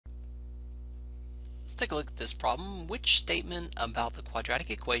Let's take a look at this problem. Which statement about the quadratic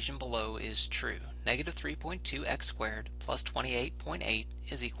equation below is true? Negative 3.2x squared plus 28.8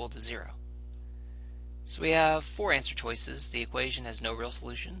 is equal to 0. So we have four answer choices. The equation has no real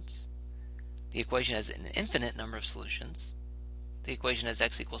solutions. The equation has an infinite number of solutions. The equation has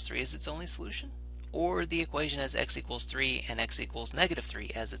x equals 3 as its only solution. Or the equation has x equals 3 and x equals negative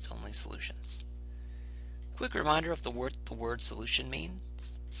 3 as its only solutions. Quick reminder of what the word solution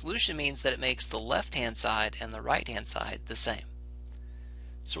means. Solution means that it makes the left-hand side and the right-hand side the same.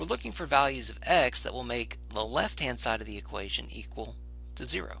 So we're looking for values of x that will make the left-hand side of the equation equal to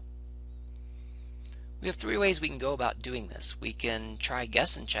 0. We have three ways we can go about doing this. We can try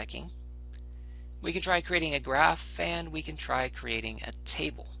guess and checking, we can try creating a graph, and we can try creating a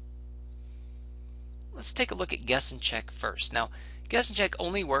table. Let's take a look at guess and check first. Now, guess and check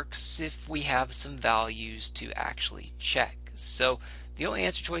only works if we have some values to actually check. So the only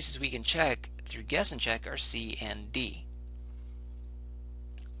answer choices we can check through guess and check are C and D.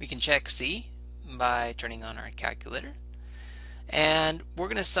 We can check C by turning on our calculator, and we're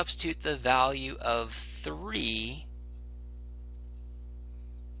going to substitute the value of 3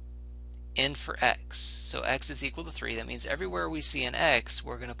 in for x. So x is equal to 3. That means everywhere we see an x,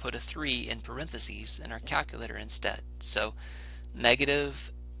 we're going to put a 3 in parentheses in our calculator instead. So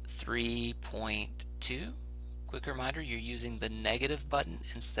negative 3.2. Quick reminder, you're using the negative button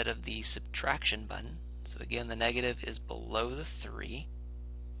instead of the subtraction button. So again, the negative is below the 3.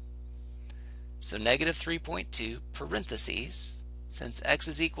 So negative 3.2 parentheses. Since x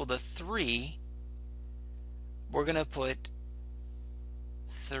is equal to 3, we're going to put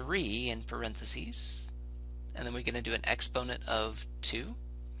 3 in parentheses, and then we're going to do an exponent of 2.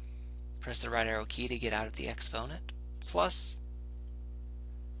 Press the right arrow key to get out of the exponent, plus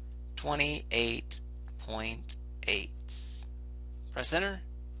 28.8. Press enter,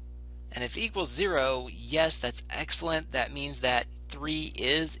 and if equals 0, yes, that's excellent. That means that 3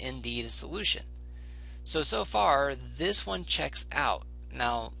 is indeed a solution. So far, this one checks out.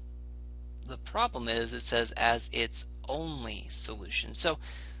 Now, the problem is it says as its only solution. So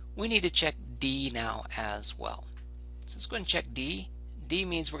we need to check D now as well. So let's go ahead and check D. D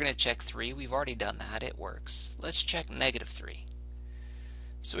means we're going to check 3. We've already done that. It works. Let's check negative 3.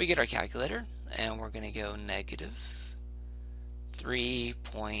 So we get our calculator, and we're going to go negative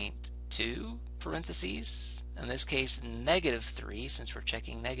 3.2 parentheses. In this case, negative 3, since we're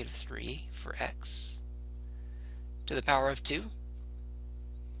checking negative 3 for x, to the power of 2,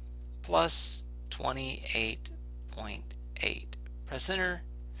 plus 28.8. Press enter,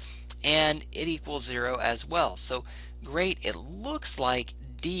 and it equals 0 as well. So great, it looks like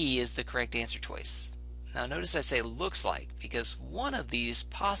D is the correct answer choice. Now notice I say looks like because one of these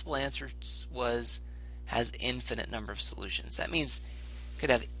possible answers has infinite number of solutions. That means it could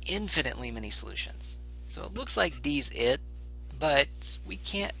have infinitely many solutions. So it looks like D's it, but we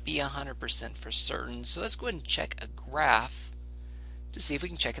can't be 100% for certain. So let's go ahead and check a graph to see if we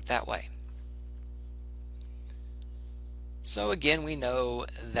can check it that way. So again, we know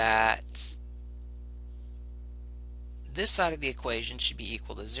that this side of the equation should be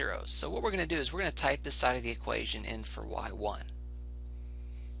equal to 0. So what we're going to do is we're going to type this side of the equation in for y1.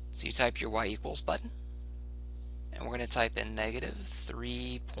 So you type your y equals button, and we're going to type in negative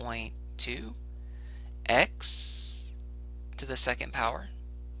 3.2 x to the second power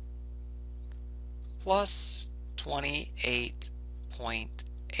plus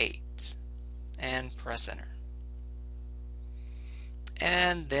 28.8, and press enter.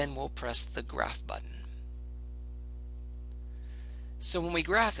 And then we'll press the graph button. So when we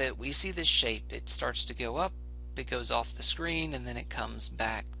graph it, we see this shape. It starts to go up, it goes off the screen, and then it comes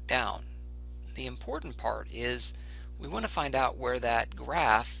back down. The important part is we want to find out where that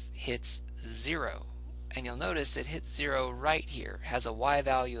graph hits 0. And you'll notice it hits 0 right here. It has a y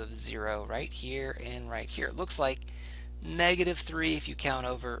value of 0 right here and right here. It looks like negative 3 if you count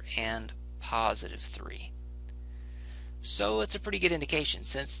over, and positive 3. So it's a pretty good indication.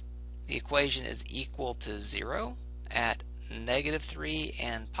 Since the equation is equal to 0 at negative 3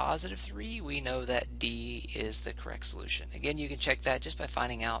 and positive 3, we know that D is the correct solution. Again, you can check that just by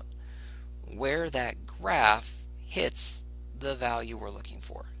finding out where that graph hits the value we're looking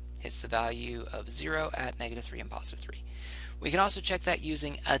for. Hits the value of 0 at negative 3 and positive 3. We can also check that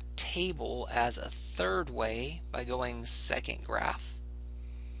using a table as a third way by going second graph.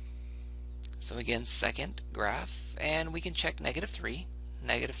 So again, second graph, and we can check negative 3.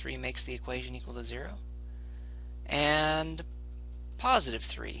 Negative 3 makes the equation equal to 0. And positive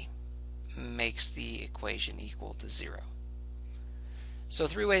 3 makes the equation equal to 0. So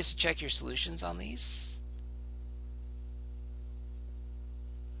three ways to check your solutions on these.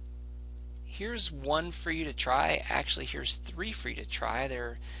 here's one for you to try. Actually, here's three for you to try. There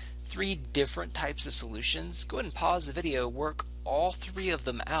are three different types of solutions. Go ahead and pause the video, work all three of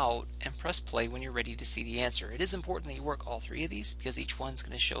them out, and press play when you're ready to see the answer. It is important that you work all three of these because each one's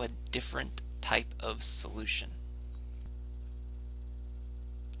going to show a different type of solution.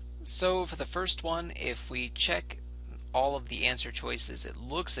 So for the first one, if we check all of the answer choices, it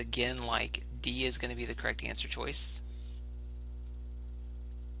looks again like D is going to be the correct answer choice,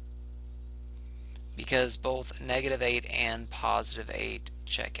 because both -8 and +8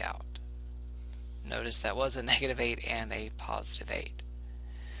 check out. Notice that was a -8 and a +8,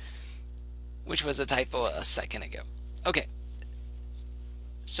 which was a typo a second ago. Okay,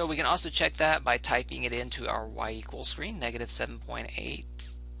 so we can also check that by typing it into our y equals screen,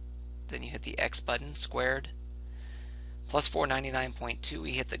 -7.8. Then you hit the X button, squared, plus 499.2.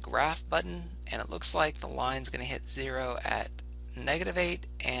 We hit the graph button, and it looks like the line's going to hit 0 at -8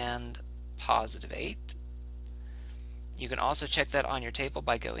 and +8. You can also check that on your table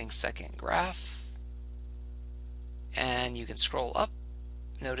by going second graph, and you can scroll up.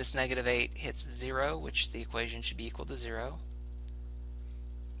 Notice -8 hits 0, which the equation should be equal to 0,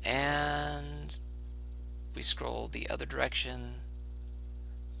 and we scroll the other direction,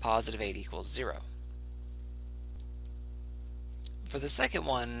 +8 equals 0. For the second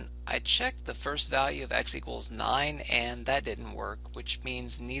one, I checked the first value of x equals 9, and that didn't work, which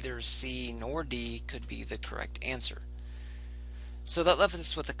means neither C nor D could be the correct answer. So that left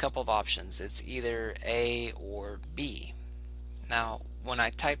us with a couple of options. It's either A or B. Now, when I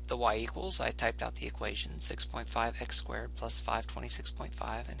typed the y equals, I typed out the equation 6.5x squared plus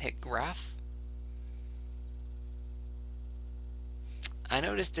 526.5 and hit graph. I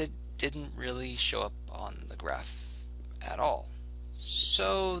noticed it didn't really show up on the graph at all.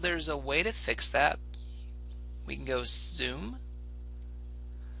 So there's a way to fix that. We can go zoom,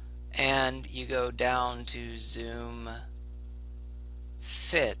 and you go down to zoom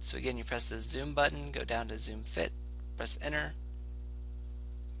fit. So again, you press the zoom button, go down to zoom fit, press enter,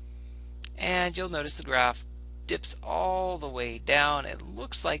 and you'll notice the graph dips all the way down. It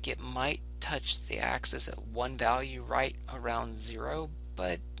looks like it might touch the axis at one value right around 0,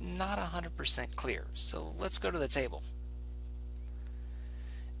 but not 100% clear. So let's go to the table.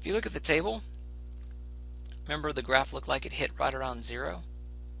 If you look at the table, remember the graph looked like it hit right around 0?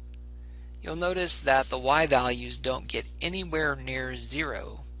 You'll notice that the y values don't get anywhere near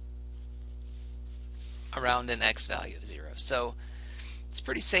 0 around an x value of 0. So it's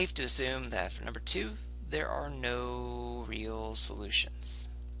pretty safe to assume that for number 2, there are no real solutions.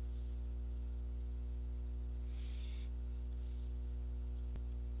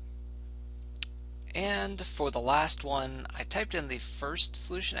 And for the last one, I typed in the first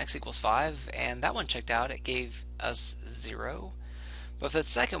solution, x equals 5, and that one checked out. It gave us 0. But for the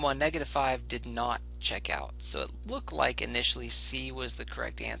second one, -5 did not check out. So it looked like initially C was the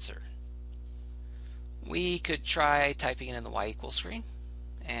correct answer. We could try typing it in the y equals screen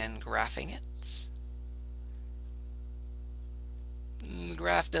and graphing it. The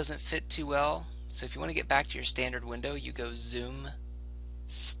graph doesn't fit too well. So if you want to get back to your standard window, you go zoom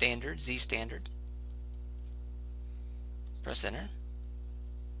standard, Z standard. Press enter,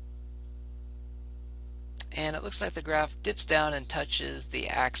 and it looks like the graph dips down and touches the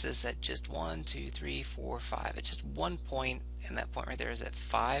axis at just 1, 2, 3, 4, 5, at just one point, and that point right there is at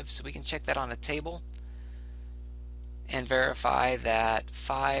 5. So we can check that on a table and verify that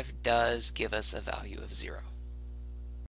 5 does give us a value of 0.